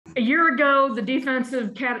A year ago, the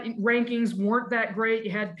defensive rankings weren't that great.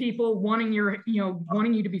 You had people wanting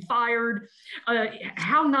wanting you to be fired.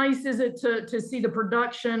 How nice is it to see the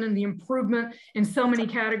production and the improvement in so many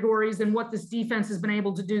categories and what this defense has been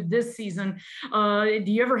able to do this season? Do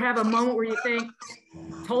you ever have a moment where you think,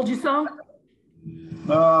 told you so?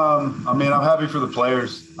 I mean, I'm happy for the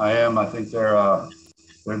players. I am. I think they're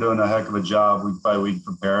doing a heck of a job week by week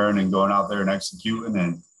preparing and going out there and executing,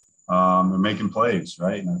 and they're making plays,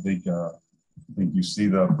 right? And I think you see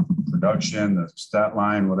the production, the stat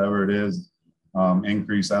line, whatever it is,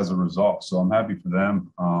 increase as a result. So I'm happy for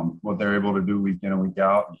them, what they're able to do week in and week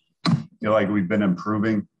out. I feel like we've been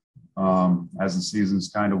improving as the seasons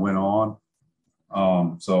kind of went on.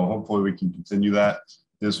 So hopefully we can continue that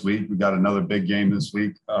this week. We got another big game this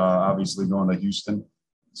week, obviously going to Houston.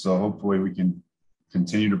 So hopefully we can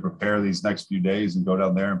continue to prepare these next few days and go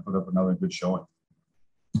down there and put up another good showing.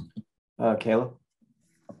 Kayla?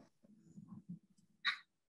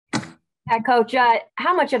 Coach,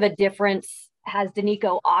 how much of a difference has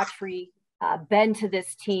Danico Autry been to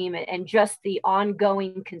this team and just the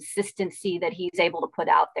ongoing consistency that he's able to put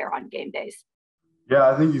out there on game days?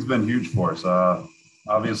 Yeah, I think he's been huge for us.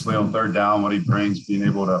 Obviously on third down, what he brings, being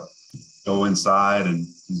able to go inside, and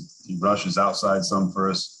he rushes outside some for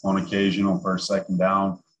us on occasion on first, second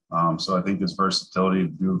down. So I think his versatility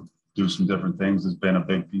to do some different things has been a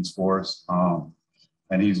big piece for us.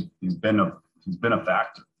 And he's been a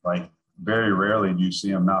factor. Like, very rarely do you see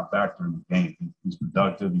him not factor in the game. He's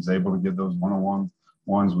productive. He's able to get those one-on-one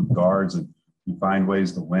ones with guards, and he find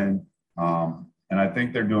ways to win. And I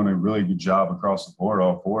think they're doing a really good job across the board,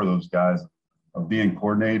 all four of those guys, of being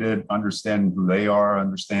coordinated, understanding who they are,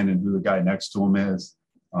 understanding who the guy next to them is,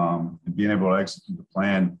 and being able to execute the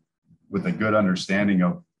plan with a good understanding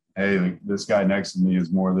of, hey, this guy next to me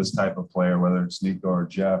is more this type of player, whether it's Nico or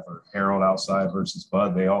Jeff or Harold outside versus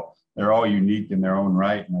Bud. They're all unique in their own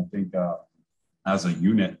right. And I think as a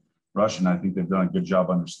unit, Russian, I think they've done a good job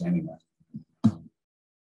understanding that.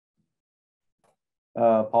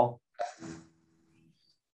 Paul?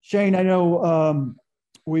 Shane, I know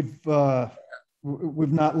we've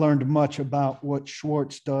not learned much about what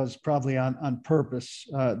Schwartz does, probably on purpose,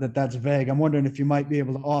 that's vague. I'm wondering if you might be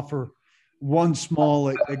able to offer one small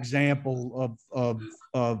example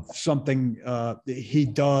of something he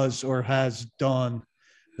does or has done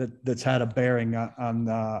that's had a bearing on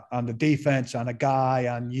the defense, on a guy,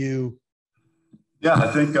 on you. Yeah,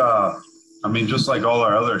 I think, I mean, just like all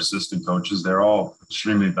our other assistant coaches, they're all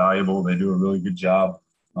extremely valuable. They do a really good job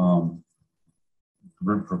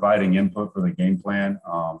providing input for the game plan.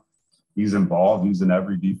 He's involved. He's in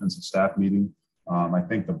every defensive staff meeting. I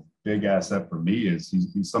think the big asset for me is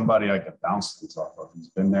he's somebody I can bounce things off of. He's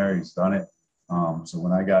been there. He's done it. So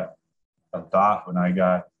when I got a thought, when I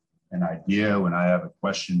got an idea, when I have a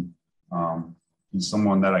question, he's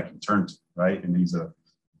someone that I can turn to, right? And he's an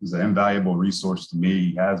invaluable resource to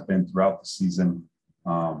me. He has been throughout the season.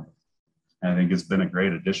 And I think it's been a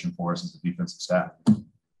great addition for us as a defensive staff.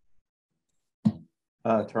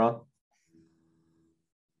 Teron?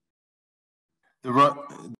 Here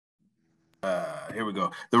we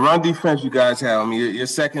go. The run defense you guys have, I mean, you're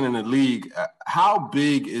second in the league. How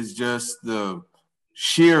big is just the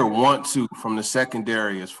sheer want to from the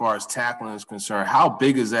secondary as far as tackling is concerned? How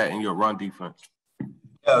big is that in your run defense?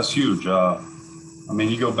 Yeah, it's huge. I mean,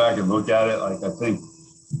 you go back and look at it. Like, I think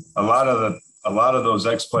a lot of those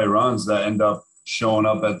X-play runs that end up showing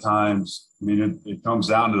up at times, I mean, it comes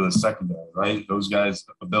down to the secondary, right? Those guys'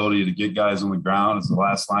 ability to get guys on the ground is the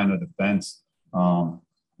last line of defense.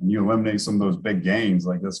 And you eliminate some of those big gains,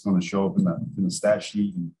 like that's going to show up in the stat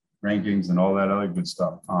sheet and rankings and all that other good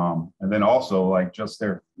stuff. And then also, like, just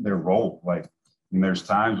their role. Like, and there's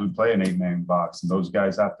times we play an 8-man box, and those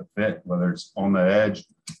guys have to fit, whether it's on the edge,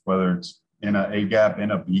 whether it's in a A gap, in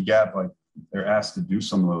a B gap, like, they're asked to do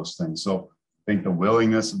some of those things. So I think the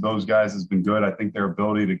willingness of those guys has been good. I think their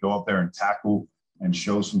ability to go up there and tackle and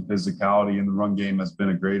show some physicality in the run game has been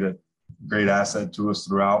a great asset to us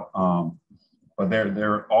throughout. But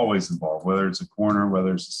they're always involved, whether it's a corner,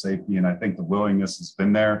 whether it's a safety, and I think the willingness has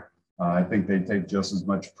been there. I think they take just as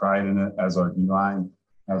much pride in it as our D-line,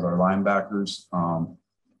 as our linebackers.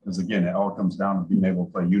 Because, again, it all comes down to being able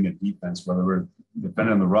to play unit defense, whether we're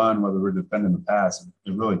defending the run, whether we're defending the pass.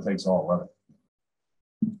 It really takes all of it.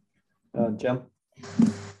 Jim?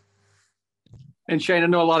 And Shane, I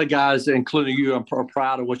know a lot of guys, including you, are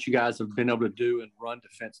proud of what you guys have been able to do in run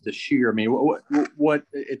defense this year. I mean, what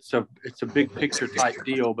it's a big picture type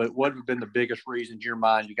deal, but what have been the biggest reasons in your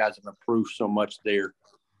mind you guys have improved so much there?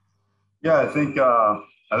 Yeah, I think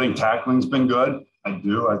tackling's been good. I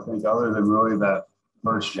think other than really that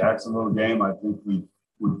first Jacksonville game, I think we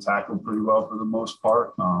we tackled pretty well for the most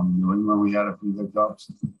part. New England, we had a few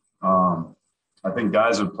hiccups. I think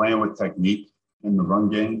guys are playing with technique in the run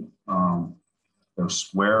game. They're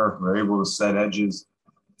square. They're able to set edges.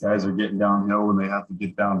 Guys are getting downhill when they have to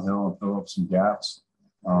get downhill and fill up some gaps.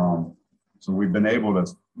 So we've been able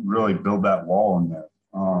to really build that wall in there.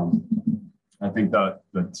 I think the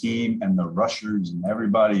team and the rushers and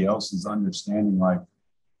everybody else is understanding, like,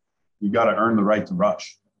 you got to earn the right to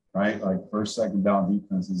rush, right? Like, first, second down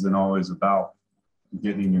defense isn't always about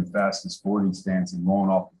getting in your fastest 40 stance and rolling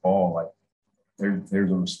off the ball. Like,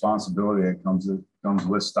 there's a responsibility that comes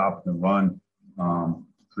with stopping the run,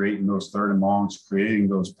 creating those third and longs, creating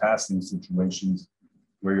those passing situations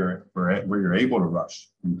where you're able to rush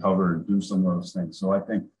and cover and do some of those things. So I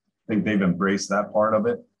think they've embraced that part of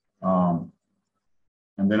it.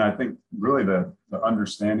 And then I think really the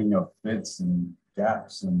understanding of fits and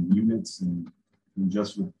gaps and units and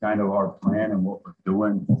just with kind of our plan and what we're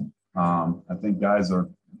doing, I think guys are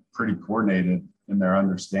pretty coordinated in their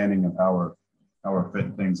understanding of how we're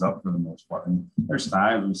fitting things up for the most part. And there's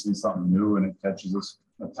times we see something new and it catches us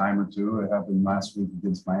a time or two. It happened last week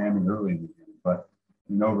against Miami early in the game. But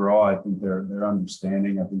overall, I think they're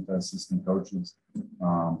understanding. I think the assistant coaches,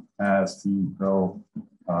 as team pro,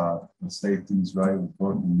 the safeties, right, with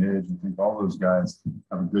Book and Midge, I think all those guys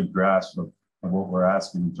have a good grasp of what we're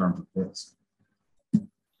asking in terms of fits.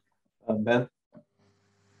 Ben?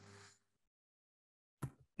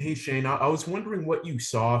 Hey, Shane, I was wondering what you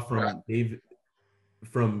saw from David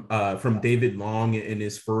Long in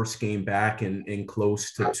his first game back in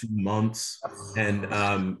close to 2 months. And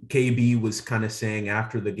KB was kind of saying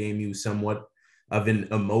after the game he was somewhat of an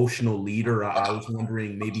emotional leader. I was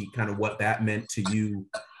wondering maybe kind of what that meant to you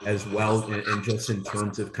as well, and just in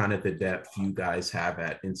terms of kind of the depth you guys have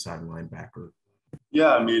at inside linebacker.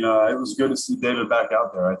 Yeah, I mean, it was good to see David back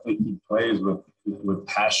out there. I think he plays with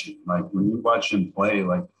passion. Like, when you watch him play,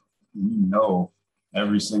 like, you know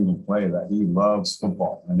every single play that he loves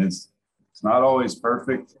football. And it's not always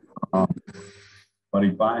perfect, but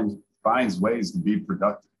he finds ways to be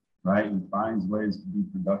productive, right? He finds ways to be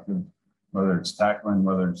productive, whether it's tackling,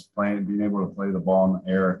 whether it's being able to play the ball in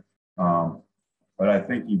the air. But I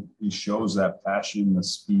think he shows that passion, the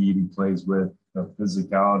speed he plays with, the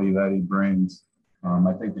physicality that he brings.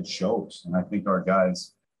 I think it shows. And I think our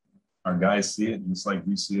guys see it just like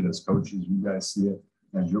we see it as coaches. You guys see it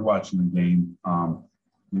as you're watching the game. I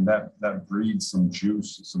mean, that breeds some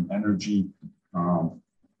juice, some energy. And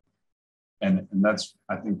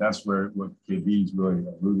I think that's what KB is really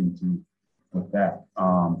alluding to with that.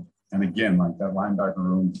 And again, like, that linebacker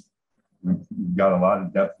room, we've got a lot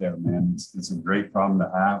of depth there, man. It's a great problem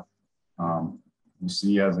to have. We'll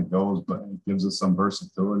see as it goes, but it gives us some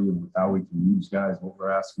versatility of how we can use guys, what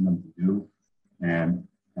we're asking them to do. And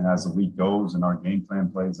as the week goes and our game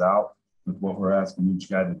plan plays out with what we're asking each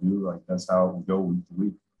guy to do, like, that's how it will go week to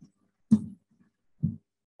week.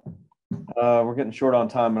 We're getting short on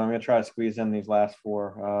time, but I'm going to try to squeeze in these last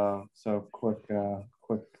four. So quick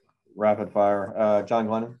rapid fire. John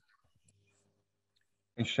Glennon.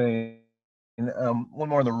 Hey, Shane. One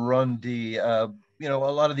more on the run D. A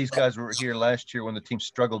lot of these guys were here last year when the team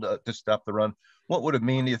struggled to stop the run. What would it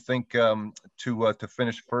mean, do you think, to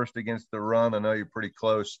finish first against the run? I know you're pretty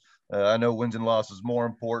close. I know wins and losses is more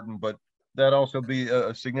important, but that also be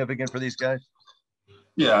significant for these guys?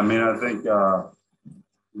 Yeah, I mean, I think the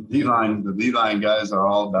D-line guys are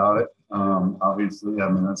all about it. Obviously, I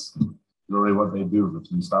mean, that's really what they do,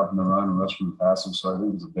 between stopping the run and rushing the passer. So I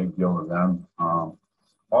think it's a big deal to them.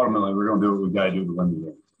 Ultimately, we're going to do what we got to do to win the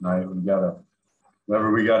game, right?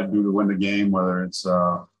 Whatever we got to do to win the game, whether it's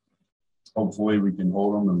hopefully we can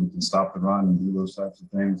hold them and we can stop the run and do those types of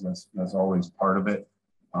things. That's always part of it.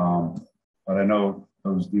 But I know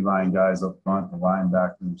those D-line guys up front, the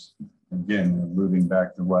linebackers, again, alluding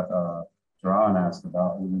back to what Teron asked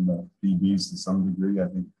about, even the DBs to some degree. I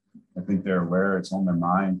think they're aware, it's on their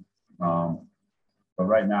mind. But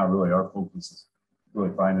right now, really, our focus is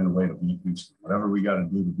really finding a way to beat Houston. Whatever we got to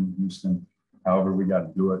do to beat Houston, however we got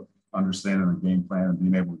to do it, understanding the game plan and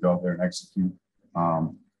being able to go out there and execute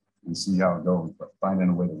and see how it goes, but finding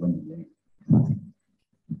a way to win the game.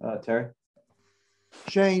 Terry?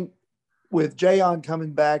 Shane, with Jayon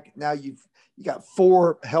coming back, now you got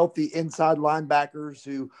 4 healthy inside linebackers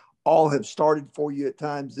who all have started for you at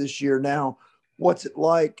times this year now. What's it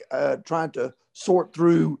like trying to sort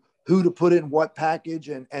through who to put in what package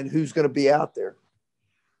and who's going to be out there?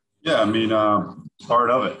 Yeah, I mean, part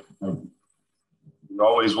of it. You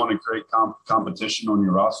always want to create competition on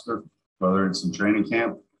your roster, whether it's in training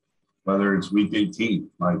camp, whether it's week 18.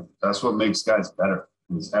 Like, that's what makes guys better,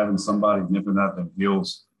 is having somebody nipping at their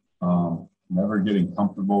heels, never getting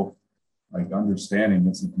comfortable, like understanding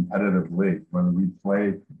it's a competitive league, whether we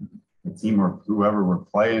play the team or whoever we're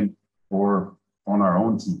playing or on our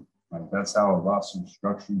own team. Like that's how a roster is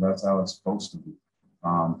structured. That's how it's supposed to be.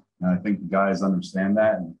 And I think the guys understand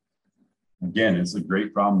that. And again, it's a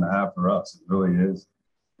great problem to have for us. It really is.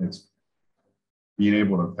 It's being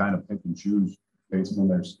able to kind of pick and choose based on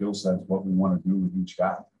their skill sets, what we want to do with each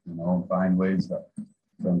guy, you know, and find ways to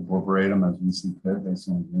incorporate them as we see fit based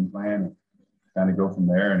on the game plan and kind of go from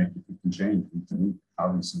there. And it can change week to week,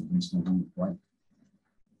 obviously, based on who we're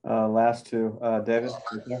playing. Last two, David.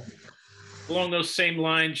 Along those same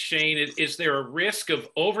lines, Shane, is there a risk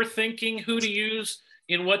of overthinking who to use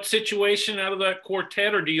in what situation out of that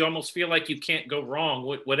quartet, or do you almost feel like you can't go wrong,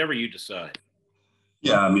 whatever you decide?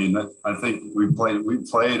 Yeah, I mean, I think we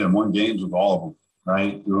played and won games with all of them,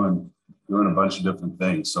 right? Doing a bunch of different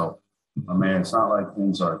things. So, I mean, it's not like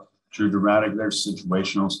things are too dramatic. There's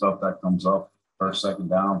situational stuff that comes up, first, second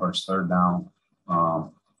down, versus third down.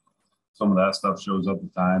 Some of that stuff shows up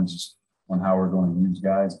at times just on how we're going to use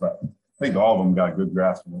guys, but I think all of them got a good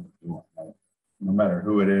grasp of what they're doing. Like, no matter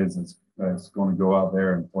who it is that's going to go out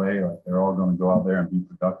there and play, like they're all going to go out there and be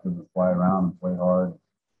productive and fly around and play hard.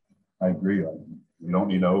 I agree. Like, we don't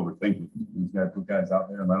need to overthink it. We just got to put guys out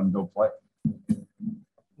there and let them go play.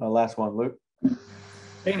 Last one, Luke.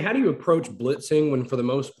 And how do you approach blitzing when, for the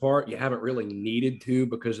most part, you haven't really needed to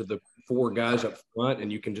because of the 4 guys up front,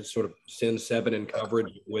 and you can just sort of send 7 in coverage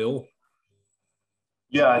at will?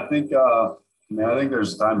 Yeah, I think I think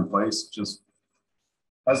there's a time and place. Just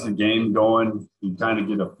as the game going, you kind of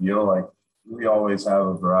get a feel. Like we always have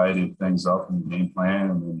a variety of things up in the game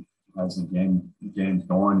plan, and then as the game's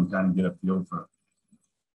going, you kind of get a feel for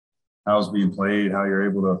how it's being played, how you're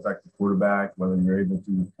able to affect the quarterback, whether you're able to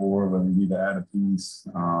the 4, whether you need to add a piece.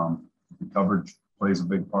 The coverage plays a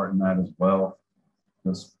big part in that as well.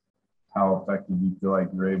 Just how effective you feel like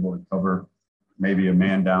you're able to cover maybe a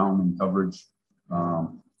man down in coverage,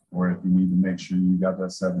 or if you need to make sure you got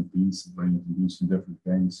that 7 piece where you can do some different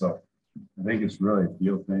things. So I think it's really a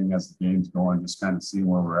feel thing as the game's going, just kind of seeing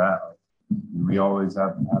where we're at. We always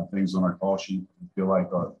have things on our call sheet we feel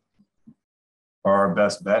like are our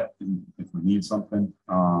best bet if we need something.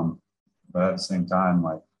 But at the same time,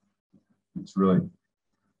 like it's really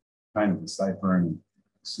kind of deciphering and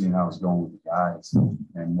seeing how it's going with the guys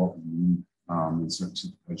and what we need in certain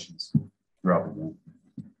situations throughout the